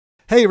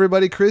Hey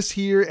everybody, Chris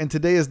here, and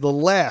today is the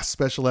last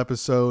special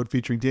episode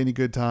featuring Danny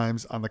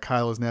Goodtimes on the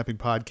Kyle is Napping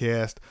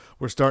podcast.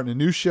 We're starting a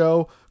new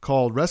show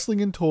called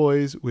Wrestling and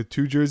Toys with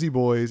Two Jersey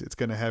Boys. It's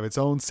going to have its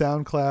own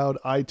SoundCloud,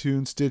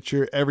 iTunes,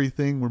 Stitcher,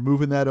 everything. We're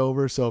moving that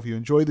over, so if you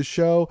enjoy the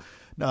show,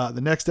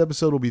 the next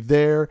episode will be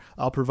there.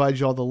 I'll provide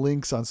you all the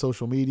links on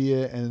social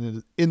media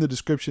and in the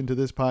description to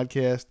this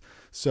podcast.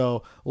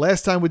 So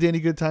last time with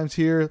Danny Goodtimes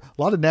here,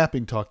 a lot of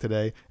napping talk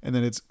today, and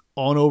then it's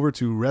on over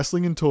to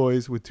Wrestling and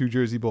Toys with Two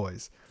Jersey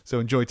Boys. So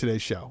enjoy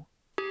today's show.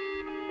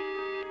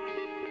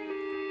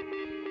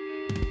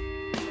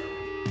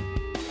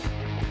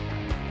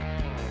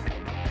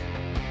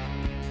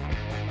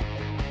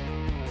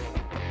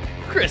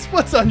 Chris,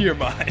 what's on your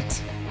mind?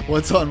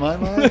 What's on my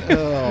mind?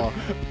 Oh,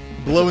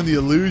 blowing the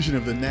illusion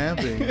of the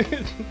napping.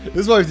 This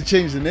is why we have to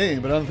change the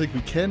name, but I don't think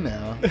we can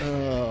now.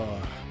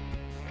 Oh,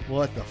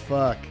 what the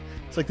fuck?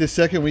 It's like the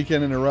second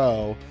weekend in a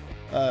row,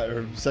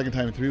 or second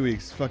time in 3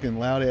 weeks, fucking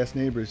loud ass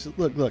neighbors.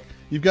 Look,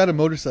 you've got a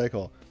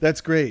motorcycle. That's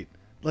great.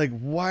 Like,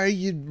 why are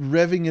you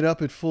revving it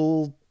up at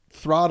full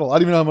throttle? I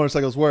don't even know how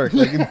motorcycles work.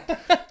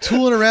 Like,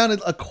 tooling around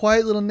a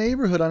quiet little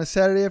neighborhood on a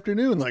Saturday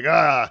afternoon. Like,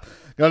 got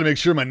to make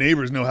sure my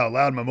neighbors know how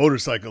loud my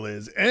motorcycle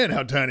is and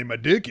how tiny my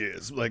dick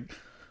is. Like,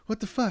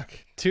 what the fuck?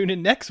 Tune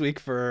in next week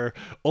for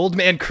Old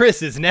Man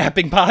Chris's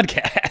Napping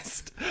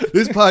Podcast.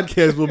 This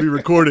podcast will be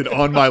recorded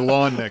on my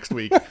lawn next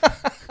week.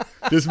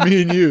 Just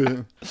me and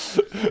you.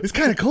 It's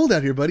kind of cold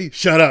out here, buddy.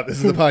 Shut up. This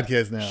is the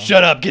podcast now.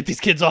 Shut up. Get these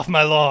kids off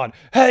my lawn.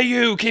 Hey,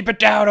 you. Keep it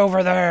down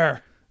over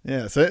there.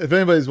 Yeah, so if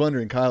anybody's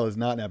wondering, Kyle is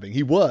not napping.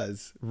 He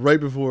was right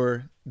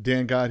before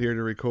Dan got here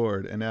to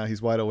record, and now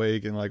he's wide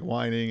awake and like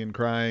whining and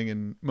crying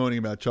and moaning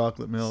about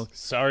chocolate milk.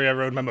 Sorry I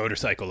rode my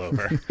motorcycle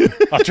over.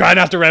 I'll try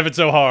not to rev it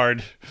so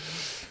hard.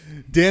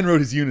 Dan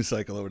rode his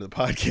unicycle over to the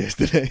podcast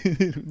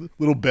today.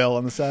 Little bell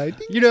on the side.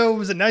 You know, it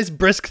was a nice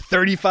brisk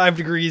 35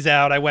 degrees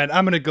out. I went,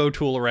 I'm going to go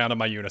tool around on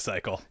my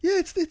unicycle. Yeah,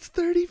 it's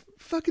 30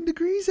 fucking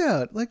degrees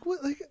out. Like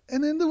what? Like,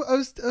 and then I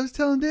was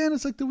telling Dan,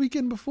 it's like the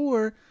weekend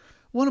before,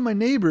 one of my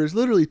neighbors,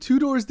 literally 2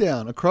 doors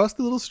down, across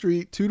the little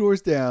street, 2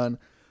 doors down,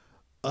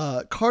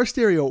 car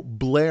stereo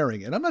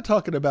blaring. And I'm not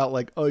talking about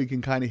like, oh, you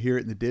can kind of hear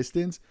it in the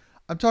distance.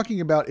 I'm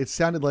talking about it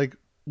sounded like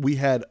we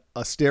had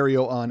a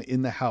stereo on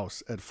in the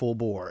house at full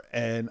bore,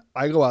 and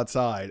I go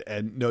outside,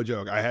 and no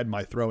joke, I had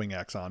my throwing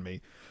axe on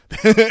me,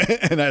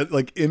 and I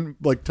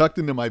tucked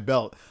into my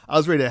belt. I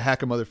was ready to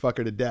hack a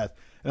motherfucker to death,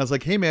 and I was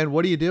like, "Hey man,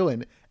 what are you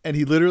doing?" And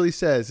he literally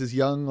says, "This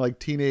young, like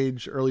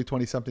teenage, early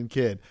 20-something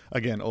kid,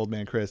 again, old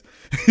man Chris."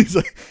 he's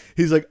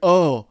like,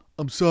 "Oh,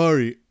 I'm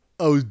sorry,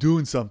 I was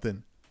doing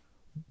something."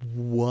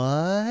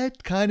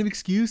 What kind of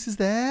excuse is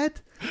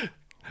that?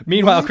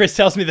 Meanwhile, Chris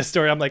tells me this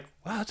story. I'm like,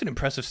 wow, that's an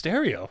impressive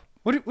stereo.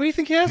 What do you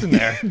think he has in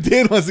there?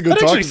 Dan wants to go that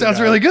talk actually to the sounds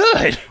guy. really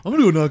good. I'm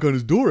going to go knock on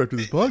his door after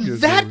this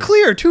podcast. That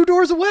clear, 2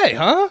 doors away,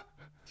 huh?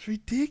 It's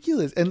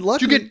ridiculous. And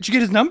luckily, Did you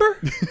get his number?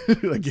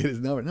 I get his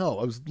number. No,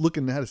 I was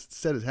looking at how to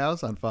set his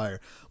house on fire.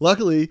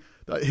 Luckily,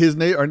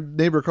 our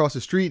neighbor across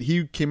the street,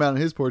 he came out on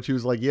his porch. He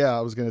was like, yeah,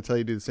 I was going to tell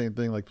you to do the same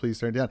thing. Like, please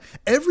turn it down.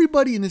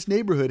 Everybody in this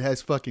neighborhood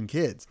has fucking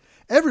kids.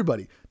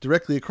 Everybody.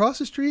 Directly across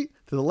the street,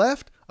 to the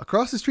left,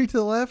 across the street to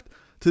the left,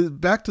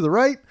 back to the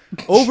right,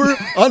 over,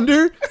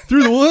 under,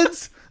 through the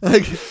woods.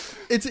 Like,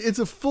 it's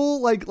a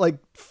full like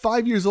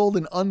 5 years old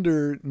and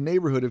under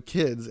neighborhood of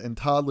kids and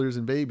toddlers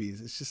and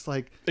babies. It's just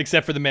like,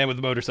 Except for the man with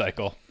the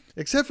motorcycle.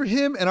 except for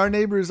him and our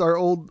neighbors, our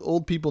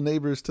old people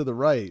neighbors to the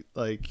right.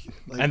 Like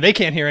And they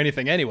can't hear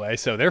anything anyway,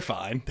 so they're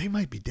fine. they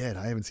might be dead.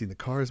 I haven't seen the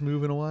cars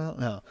move in a while.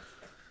 No,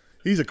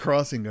 he's a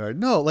crossing guard.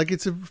 No, like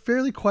it's a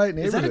fairly quiet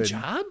Is neighborhood. that a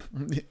job?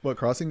 What,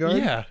 crossing guard?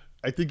 Yeah.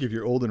 I think if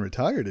you're old and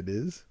retired, it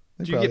is.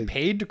 They Do you get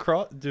paid to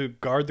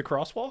guard the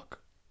crosswalk?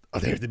 Oh,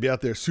 they have to be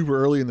out there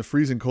super early in the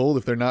freezing cold.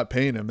 If they're not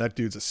paying him, that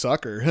dude's a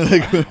sucker.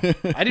 Like,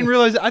 I didn't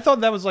realize. I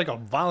thought that was like a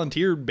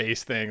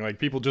volunteer-based thing, like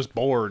people just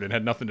bored and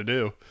had nothing to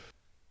do.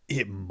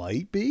 it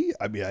might be.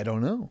 I mean, I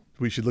don't know.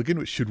 We should look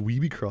into it. Should we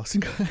be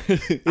crossing?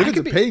 If it's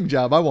a paying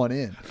job, I want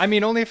in. I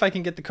mean, only if I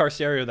can get the car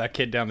stereo that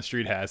kid down the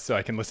street has, so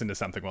I can listen to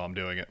something while I'm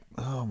doing it.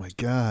 Oh my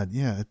God.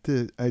 Yeah.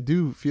 I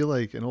do feel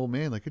like an old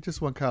man. Like I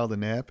just want Kyle to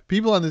nap.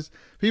 People on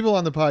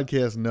the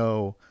podcast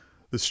know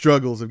the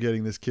struggles of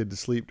getting this kid to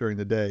sleep during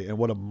the day and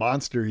what a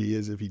monster he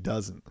is if he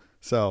doesn't.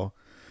 So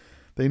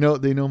they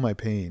know my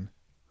pain.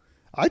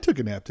 I took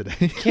a nap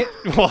today.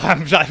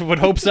 I would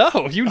hope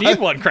so. You need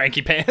one,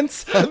 cranky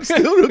pants. I'm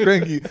still real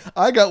cranky.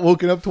 I got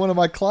woken up to one of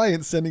my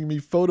clients sending me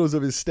photos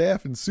of his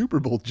staff in Super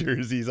Bowl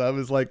jerseys. I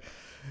was like,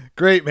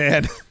 great,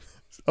 man.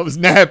 I was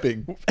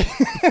napping.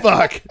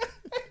 Fuck.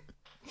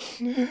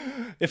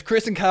 If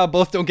Chris and Kyle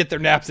both don't get their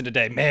naps in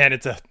today, man,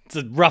 it's a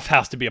rough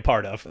house to be a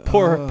part of.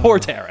 Poor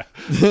Tara.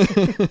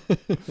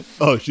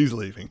 Oh, she's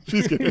leaving.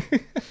 She's gonna.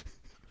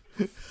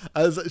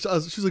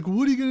 She's like,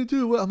 what are you gonna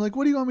do? I'm like,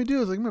 what do you want me to do? I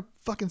was like, I'm gonna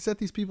fucking set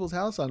these people's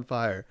house on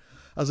fire.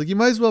 I was like, you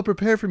might as well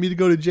prepare for me to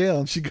go to jail.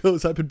 And she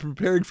goes, I've been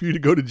preparing for you to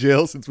go to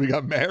jail since we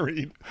got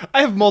married.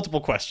 I have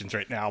multiple questions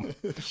right now.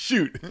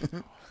 Shoot.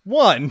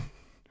 One,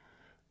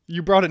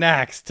 you brought an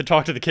axe to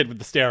talk to the kid with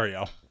the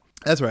stereo.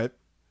 That's right.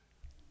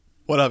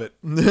 What of it?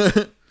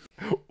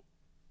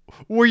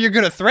 Were you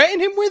going to threaten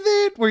him with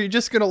it? Were you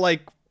just going to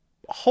like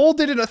hold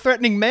it in a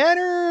threatening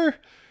manner?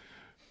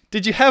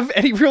 Did you have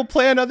any real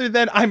plan other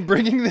than I'm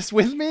bringing this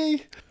with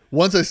me?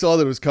 Once I saw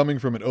that it was coming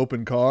from an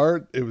open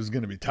car, it was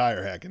going to be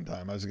tire hacking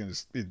time. I was going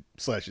to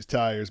slash his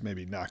tires,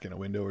 maybe knock in a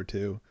window or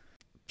two.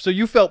 So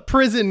you felt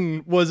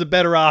prison was a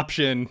better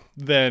option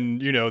than,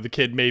 the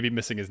kid maybe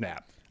missing his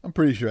nap. I'm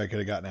pretty sure I could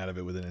have gotten out of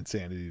it with an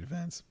insanity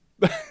defense.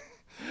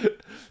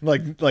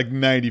 like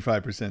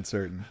 95%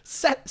 certain.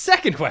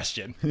 Second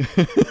question.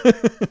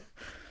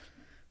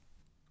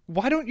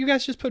 Why don't you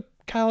guys just put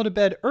Kyle to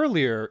bed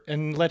earlier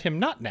and let him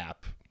not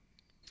nap?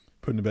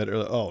 Put him to bed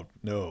early. Oh,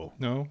 no.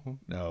 No.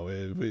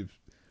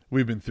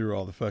 We've been through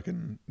all the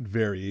fucking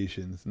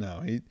variations.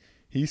 No,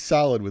 he's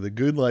solid with a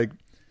good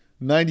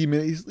 90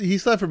 minutes. He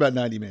slept for about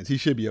 90 minutes. He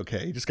should be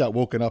okay. He just got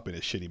woken up in a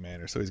shitty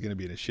manner, so he's going to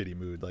be in a shitty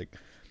mood.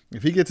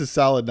 If he gets a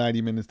solid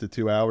 90 minutes to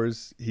 2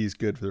 hours, he's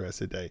good for the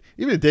rest of the day.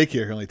 Even at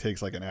daycare, he only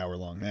takes an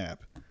hour-long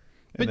nap.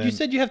 But you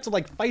said you have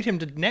to fight him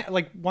to nap.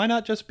 Why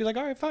not just be all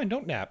right, fine,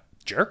 don't nap,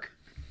 jerk?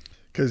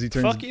 Because he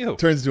turns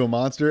into a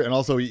monster, and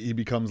also he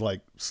becomes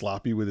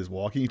sloppy with his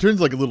walking. He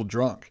turns a little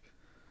drunk.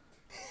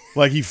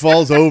 He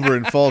falls over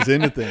and falls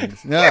into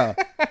things. Yeah.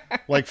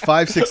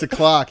 5, 6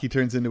 o'clock, he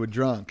turns into a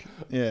drunk.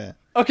 Yeah.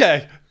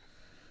 Okay.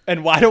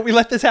 And why don't we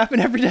let this happen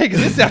every day? Because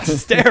this sounds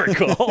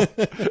hysterical.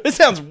 This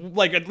sounds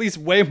at least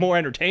way more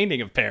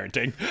entertaining of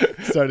parenting.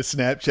 Start a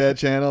Snapchat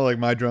channel like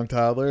My Drunk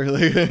Toddler.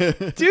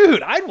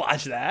 Dude, I'd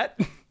watch that.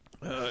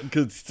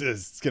 Because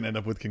it's going to end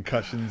up with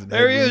concussions. And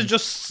there he is,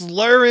 just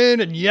slurring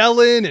and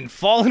yelling and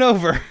falling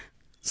over.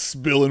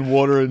 Spilling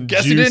water and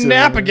Guess juice. He didn't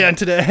nap again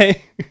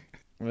today.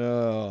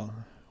 Oh.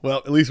 Well,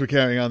 at least we're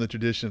carrying on the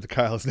tradition of the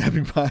Kyle's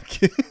Napping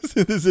Podcast.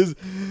 This is,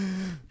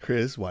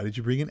 Chris, why did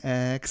you bring an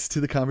axe to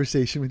the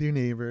conversation with your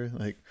neighbor?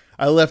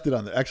 I left it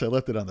on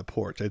the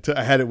porch.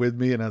 I had it with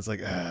me, and I was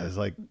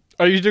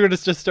Are you going to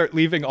just start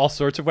leaving all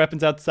sorts of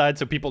weapons outside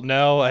so people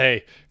know,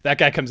 hey, if that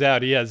guy comes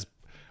out, he has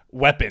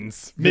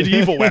weapons,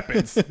 medieval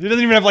weapons. He doesn't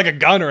even have a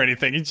gun or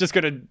anything. He's just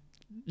going to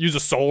use a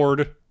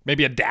sword,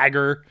 maybe a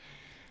dagger.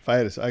 If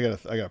I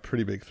got a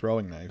pretty big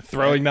throwing knife.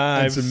 Throwing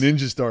knives. And some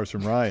ninja stars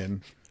from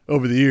Ryan.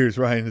 Over the years,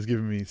 Ryan has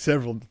given me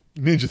several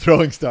ninja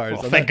throwing stars.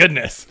 Well, thank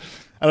goodness.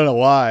 I don't know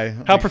why.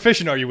 How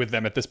proficient are you with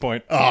them at this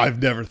point? Oh,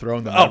 I've never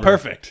thrown them. Oh, ever.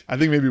 Perfect. I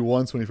think maybe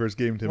once when he first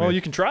gave them to me. Well, you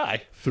can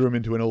try. Threw them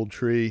into an old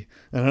tree.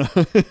 I don't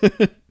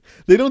know.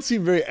 They don't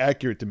seem very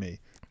accurate to me.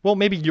 Well,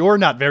 maybe you're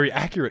not very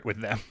accurate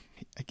with them.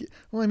 I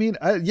want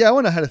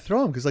to know how to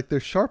throw them because they're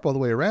sharp all the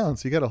way around.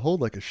 So you got to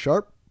hold a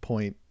sharp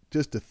point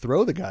just to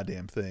throw the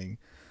goddamn thing.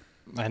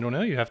 I don't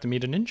know. You have to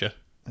meet a ninja.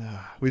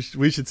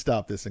 We should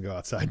stop this and go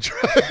outside and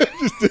try.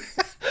 Just to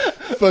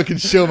fucking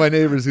show my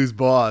neighbors who's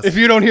boss. If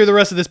you don't hear the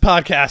rest of this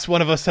podcast,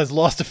 one of us has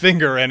lost a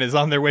finger and is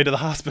on their way to the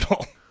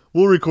hospital.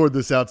 We'll record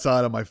this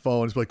outside on my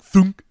phone. It's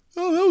thunk.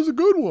 Oh, that was a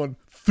good one.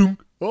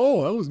 Thunk.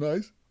 Oh, that was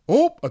nice.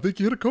 Oh, I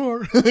think you hit a car.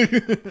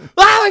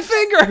 My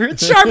finger!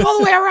 It's sharp all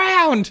the way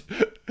around.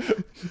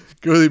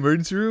 Go to the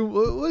emergency room.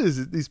 What is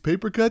it? These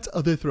paper cuts?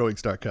 Oh, they're throwing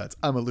star cuts.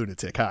 I'm a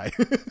lunatic. Hi.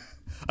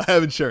 I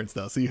have insurance,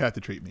 though, so you have to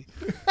treat me.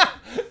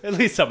 At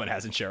least someone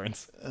has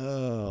insurance.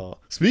 Oh.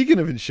 Speaking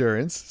of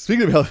insurance,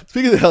 speaking of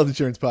the health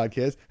insurance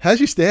podcast,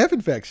 how's your staph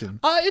infection?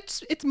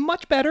 It's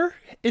much better.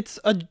 It's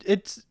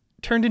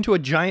turned into a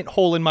giant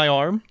hole in my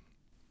arm.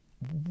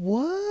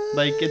 What?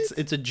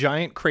 It's a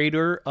giant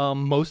crater.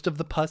 Most of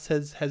the pus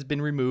has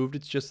been removed.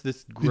 It's just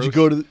this gross. Did you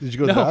go to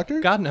the doctor?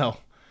 God, no.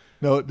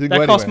 No, it didn't that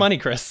go costs anywhere. Money,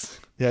 Chris.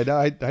 Yeah, no,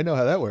 I know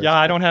how that works. Yeah,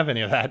 I don't have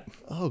any of that.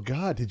 Oh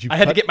God, did you? I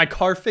had to get my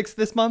car fixed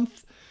this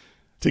month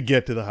to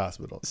get to the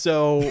hospital.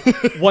 So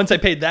once I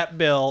paid that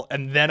bill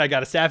and then I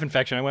got a staph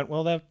infection, I went,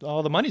 well,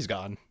 all the money's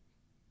gone.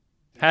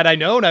 Had I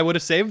known, I would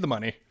have saved the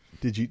money.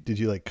 Did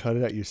you cut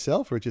it out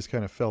yourself, or it just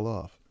kind of fell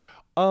off?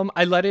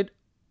 I let it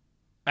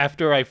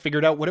after I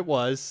figured out what it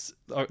was.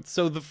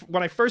 So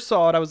when I first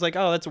saw it, I was like,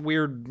 oh, that's a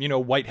weird,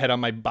 whitehead on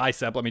my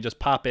bicep. Let me just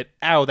pop it.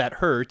 Ow, that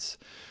hurts.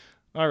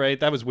 All right,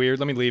 that was weird.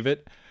 Let me leave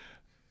it.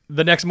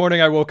 The next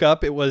morning I woke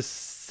up, it was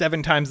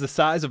 7 times the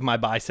size of my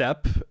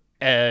bicep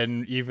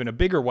and even a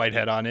bigger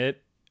whitehead on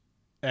it.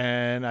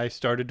 And I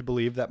started to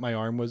believe that my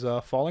arm was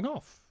falling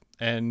off.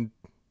 And,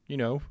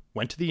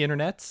 went to the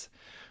internets,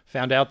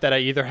 found out that I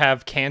either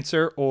have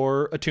cancer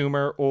or a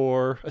tumor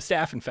or a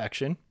staph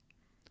infection.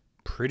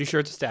 Pretty sure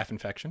it's a staph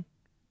infection.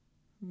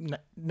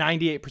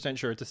 98%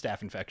 sure it's a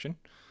staph infection.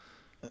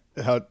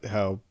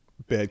 How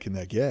bad can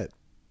that get?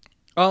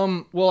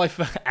 Well,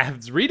 I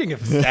was reading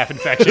of staph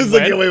infection. It's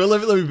wait,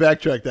 let me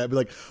backtrack that. Be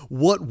like,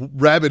 what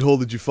rabbit hole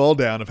did you fall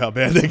down of how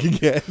bad that can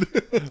get?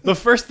 The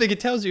first thing it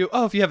tells you,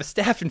 if you have a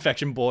staph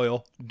infection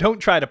boil, don't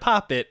try to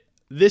pop it.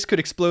 This could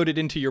explode it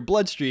into your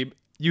bloodstream.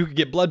 You could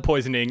get blood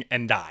poisoning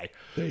and die.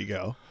 There you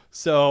go.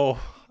 So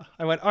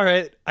I went, all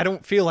right, I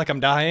don't feel like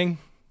I'm dying.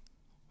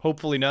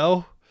 Hopefully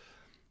no.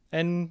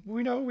 And,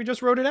 we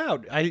just wrote it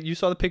out. You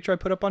saw the picture I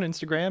put up on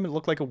Instagram. It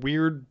looked like a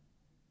weird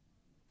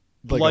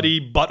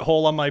bloody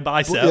butthole on my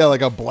bicep. Yeah,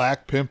 like a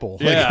black pimple.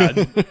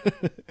 Yeah.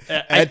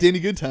 At Danny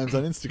Good Times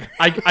on Instagram.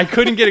 I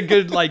couldn't get a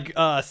good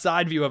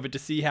side view of it to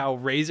see how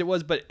raised it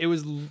was, but it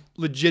was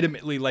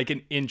legitimately like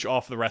an inch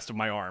off the rest of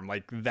my arm.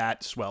 Like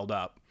that swelled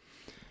up.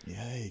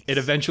 Yikes. It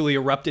eventually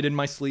erupted in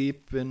my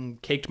sleep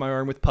and caked my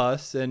arm with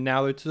pus, and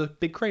now it's a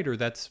big crater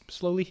that's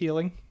slowly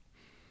healing.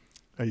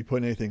 Are you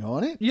putting anything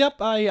on it?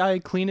 Yep, I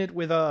clean it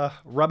with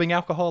rubbing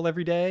alcohol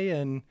every day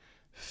and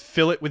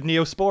fill it with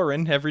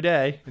Neosporin every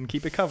day and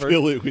keep it covered.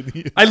 Fill it with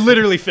you. I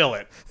literally fill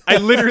it. I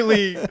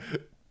literally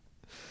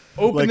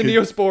open Like the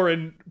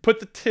Neosporin,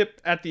 put the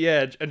tip at the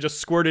edge, and just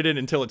squirt it in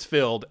until it's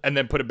filled, and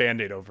then put a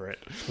Band-Aid over it.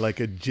 Like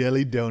a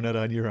jelly donut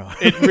on your arm.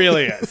 It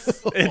really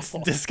is. It's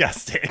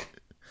disgusting.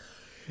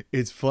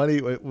 It's funny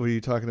when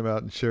you're talking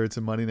about insurance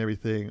and money and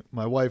everything.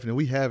 My wife,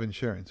 we have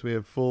insurance. We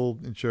have full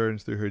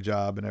insurance through her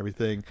job and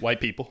everything. White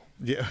people.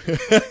 Yeah,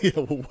 yeah,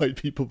 well, white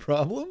people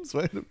problems.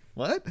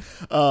 What?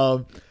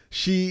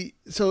 She's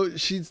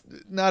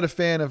not a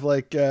fan of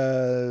like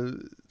a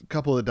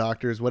couple of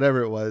doctors,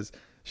 whatever it was.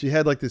 She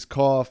had like this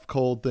cough,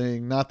 cold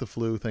thing, not the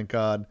flu, thank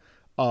God.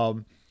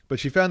 But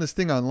she found this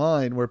thing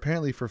online where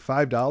apparently for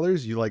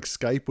 $5 you like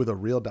Skype with a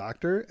real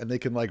doctor and they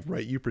can like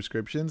write you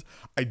prescriptions.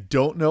 I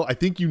don't know. I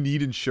think you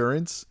need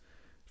insurance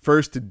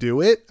first to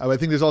do it. I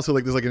think there's also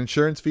there's an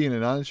insurance fee and a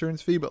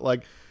non-insurance fee, but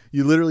like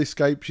you literally she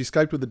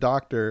Skyped with the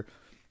doctor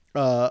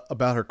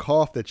about her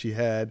cough that she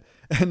had.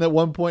 And at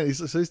one point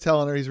he's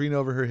telling her, he's reading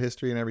over her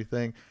history and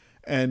everything.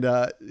 And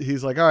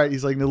he's like, all right,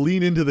 he's like, now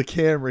lean into the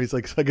camera. He's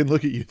like, so I can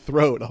look at your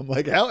throat. I'm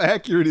like, how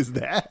accurate is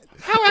that?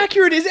 How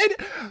accurate is it?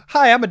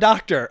 Hi, I'm a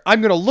doctor. I'm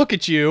going to look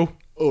at you.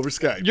 Over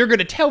Skype. You're going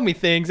to tell me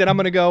things, and I'm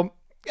going to go,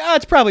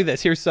 it's probably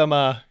this. Here's some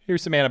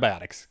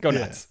antibiotics. Go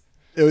nuts.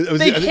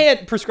 They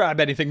can't prescribe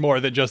anything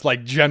more than just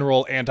like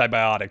general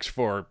antibiotics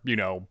for,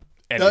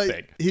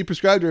 anything. He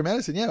prescribed her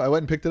medicine. Yeah, I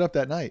went and picked it up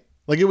that night.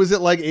 Like it was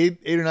at like 8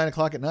 or 9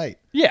 o'clock at night.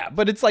 Yeah,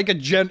 but it's like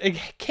it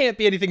can't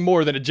be anything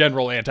more than a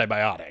general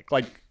antibiotic.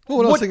 Like, well,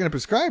 what else are they going to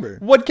prescribe her?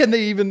 What can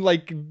they even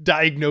like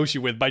diagnose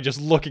you with by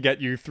just looking at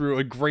you through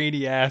a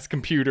grainy ass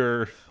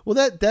computer?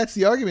 Well, that's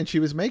the argument she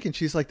was making.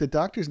 She's like, the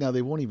doctors now,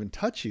 they won't even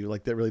touch you.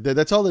 Like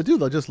that's all they do.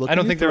 They'll just look. I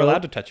don't think they're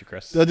allowed to touch you,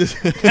 Chris. There's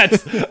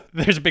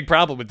a big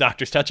problem with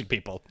doctors touching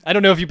people. I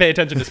don't know if you pay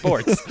attention to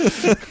sports.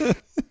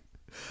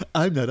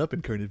 I'm not up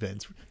in current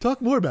events.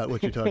 Talk more about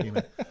what you're talking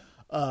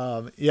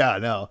about. Yeah,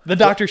 no. The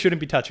doctor shouldn't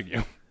be touching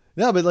you.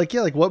 No, but like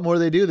what more do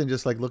they do than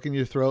just like look in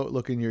your throat,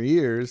 look in your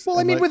ears? Well,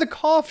 I mean, with a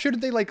cough,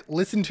 shouldn't they like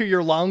listen to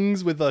your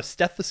lungs with a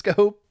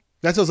stethoscope?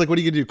 That's what I was like, what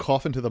are you going to do,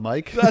 cough into the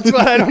mic? That's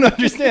what I don't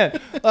understand.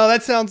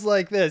 That sounds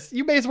like this.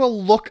 You may as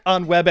well look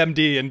on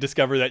WebMD and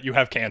discover that you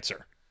have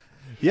cancer.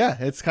 Yeah,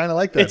 it's kind of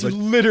like that. It's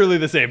literally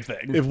the same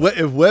thing. If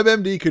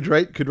WebMD could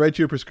write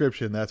you a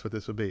prescription, that's what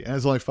this would be. And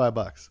it's only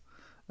 $5.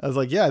 I was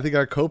like, yeah, I think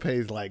our copay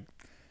is like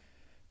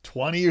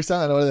 20 or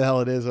something. I don't know what the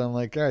hell it is. And I'm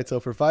like, all right, so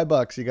for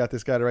 $5, you got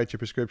this guy to write your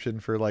prescription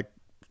for like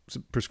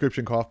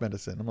prescription cough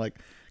medicine. I'm like,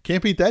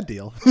 can't beat that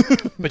deal.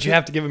 But you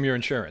have to give him your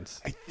insurance.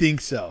 I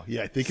think so.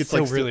 Yeah, I think it's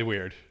so like really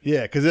weird.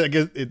 Yeah, because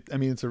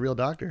it's a real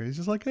doctor. He's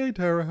just like, hey,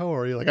 Tara, how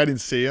are you? Like, I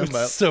didn't see him.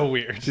 But so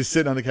weird. She's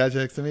sitting on the couch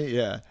next to me.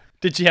 Yeah.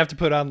 Did she have to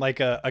put on like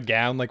a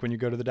gown like when you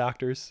go to the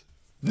doctors?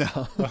 No.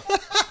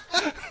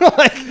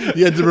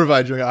 You had to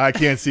provide you. I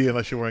can't see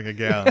unless you're wearing a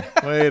gown.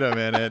 Wait a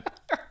minute.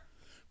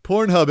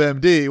 Pornhub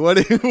MD. What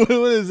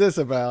is this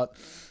about?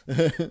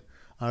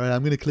 All right,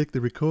 I'm going to click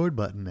the record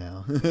button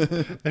now.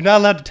 They're not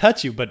allowed to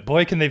touch you, but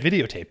boy, can they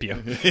videotape you.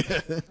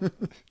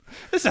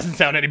 This doesn't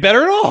sound any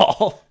better at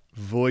all.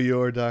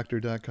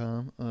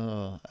 VoyeurDoctor.com.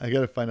 Oh, I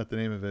got to find out the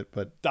name of it,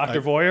 but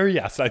Dr. Voyeur?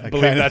 Yes, I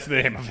believe that's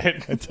the name of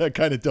it. I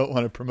kind of don't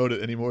want to promote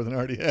it any more than I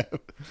already have.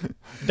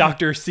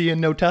 Dr. See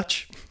and No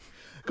Touch?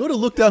 Go to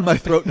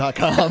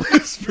lookdownmythroat.com.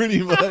 It's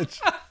pretty much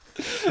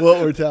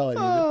what we're telling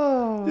you.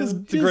 Oh, it's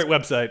a great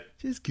website.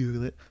 Just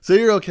Google it. So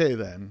you're okay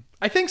then?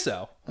 I think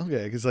so.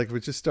 Okay, because like we're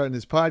just starting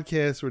this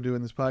podcast. We're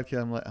doing this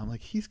podcast. I'm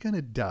like, he's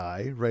gonna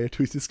die right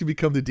after this can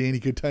become the Danny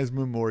Good Times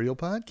Memorial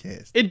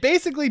Podcast. It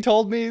basically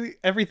told me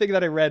everything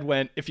that I read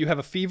went, if you have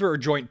a fever or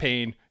joint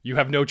pain, you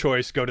have no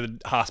choice. Go to the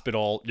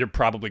hospital. You're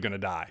probably gonna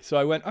die. So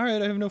I went, all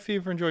right, I have no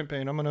fever and joint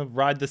pain. I'm gonna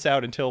ride this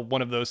out until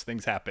one of those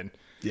things happen.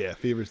 Yeah,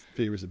 fever's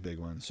a big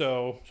one.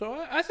 So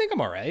I think I'm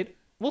all right.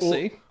 We'll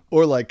see.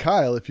 Or like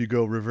Kyle, if you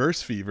go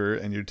reverse fever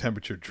and your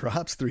temperature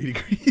drops 3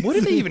 degrees. What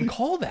do they even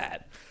call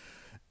that?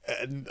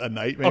 A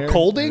nightmare. A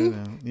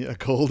colding? Yeah, a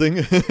colding.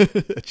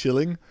 A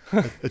chilling.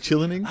 A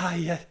chillening. Ah,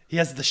 yeah. He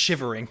has the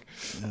shivering.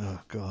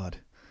 Oh, God.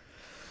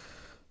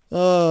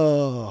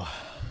 Oh,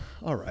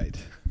 all right.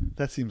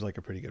 That seems like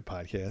a pretty good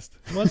podcast.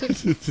 Was it?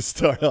 To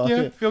start off.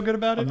 Yeah, feel good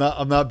about it?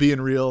 I'm not being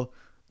real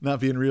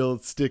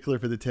stickler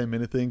for the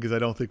 10-minute thing because I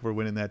don't think we're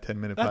winning that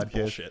 10-minute podcast.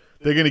 Bullshit.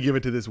 They're going to give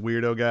it to this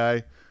weirdo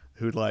guy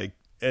who like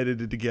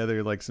edited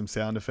together like some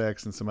sound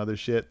effects and some other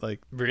shit.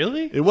 Like,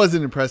 really? It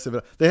wasn't impressive.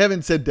 They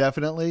haven't said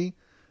definitely,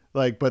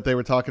 like, but they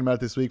were talking about it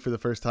this week for the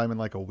first time in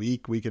like a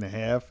week and a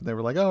half. And they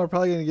were like, oh, we're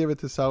probably going to give it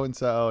to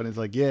so-and-so. And it's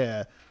like,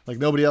 yeah, like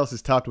nobody else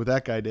has topped what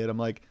that guy did. I'm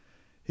like,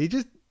 he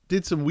just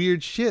did some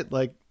weird shit.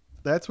 Like,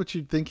 that's what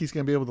you'd think he's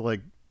going to be able to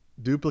like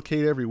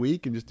duplicate every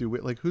week and just do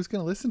it. Like, who's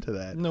going to listen to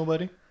that?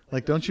 Nobody.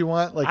 Like, don't you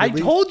want like? I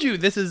told you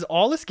this is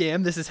all a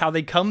scam. This is how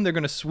they come. They're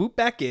going to swoop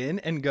back in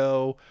and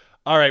go,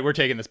 all right, we're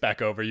taking this back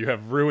over. You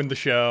have ruined the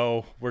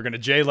show. We're going to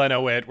Jay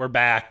Leno it. We're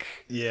back.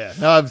 Yeah.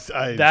 No,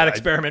 that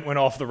experiment went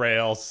off the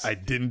rails. I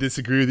didn't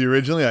disagree with you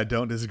originally. I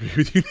don't disagree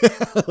with you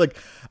now. Like,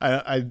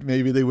 I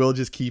maybe they will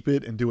just keep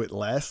it and do it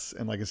less.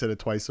 And like I said,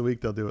 twice a week,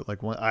 they'll do it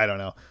like one. I don't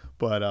know.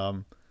 But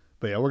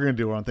yeah, we're going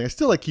to do our own thing. I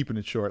still like keeping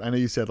it short. I know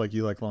you said like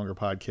you like longer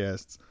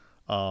podcasts,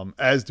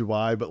 as do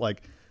I. But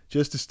like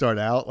just to start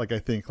out, like I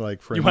think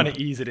like for you want to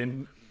ease it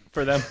in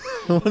for them.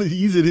 I want to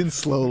ease it in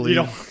slowly.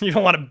 You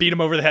don't want to beat them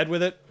over the head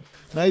with it.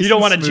 Nice you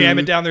don't want to smooth. jam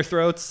it down their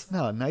throats.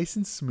 No, nice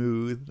and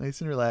smooth, nice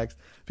and relaxed.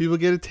 People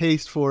get a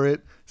taste for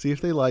it, see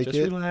if they like just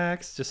it. Just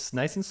relax, just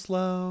nice and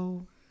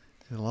slow.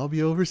 It'll all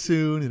be over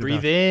soon.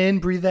 Breathe in,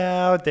 breathe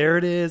out. There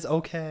it is.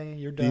 Okay,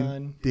 you're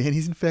done.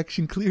 Danny's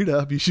infection cleared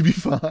up. You should be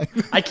fine.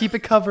 I keep it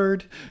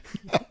covered.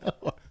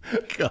 Oh,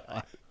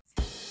 God.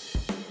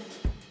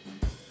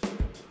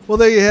 Well,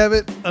 there you have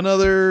it.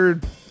 Another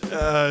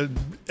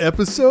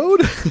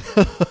episode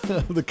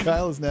of the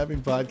Kyle is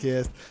Napping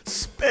Podcast,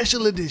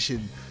 special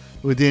edition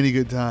with Danny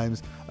Good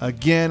Times.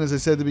 Again, as I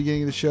said at the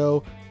beginning of the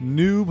show,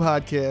 new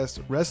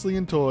podcast, Wrestling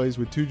and Toys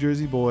with Two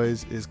Jersey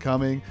Boys, is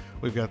coming.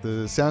 We've got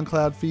the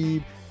SoundCloud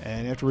feed,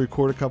 and after we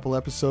record a couple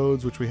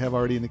episodes, which we have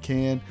already in the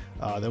can,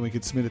 then we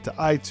can submit it to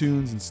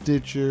iTunes and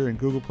Stitcher and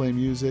Google Play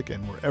Music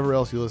and wherever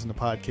else you listen to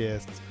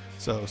podcasts.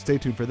 So stay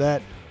tuned for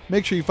that.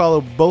 Make sure you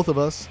follow both of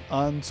us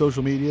on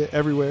social media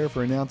everywhere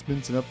for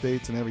announcements and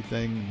updates and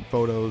everything, and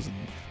photos, and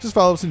just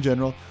follow us in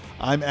general.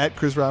 I'm at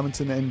Chris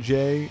Robinson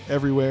NJ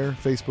everywhere,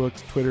 Facebook,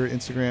 Twitter,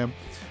 Instagram,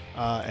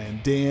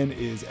 and Dan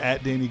is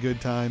at Danny Good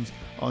Times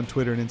on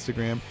Twitter and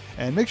Instagram.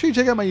 And make sure you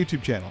check out my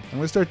YouTube channel. I'm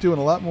going to start doing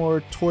a lot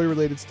more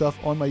toy-related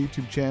stuff on my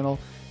YouTube channel,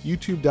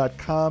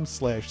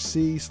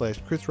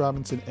 youtube.com/c/Chris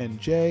Robinson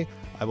NJ.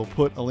 I will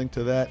put a link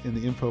to that in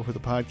the info for the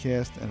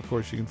podcast, and of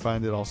course you can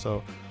find it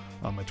also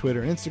on my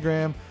Twitter and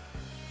Instagram.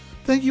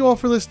 Thank you all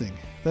for listening.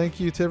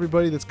 Thank you to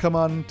everybody that's come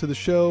on to the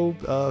show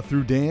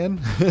through Dan,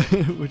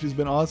 which has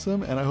been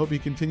awesome. And I hope you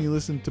continue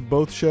listening to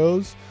both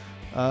shows.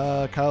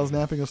 Kyle's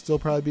Napping will still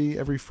probably be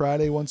every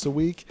Friday, once a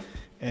week.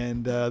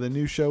 And the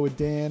new show with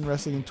Dan,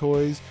 Wrestling and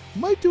Toys,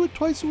 might do it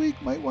twice a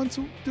week, might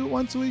do it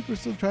once a week. We're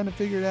still trying to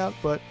figure it out,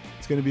 but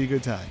it's going to be a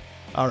good time.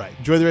 All right.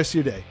 Enjoy the rest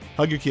of your day.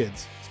 Hug your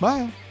kids.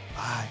 Smile.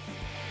 Bye.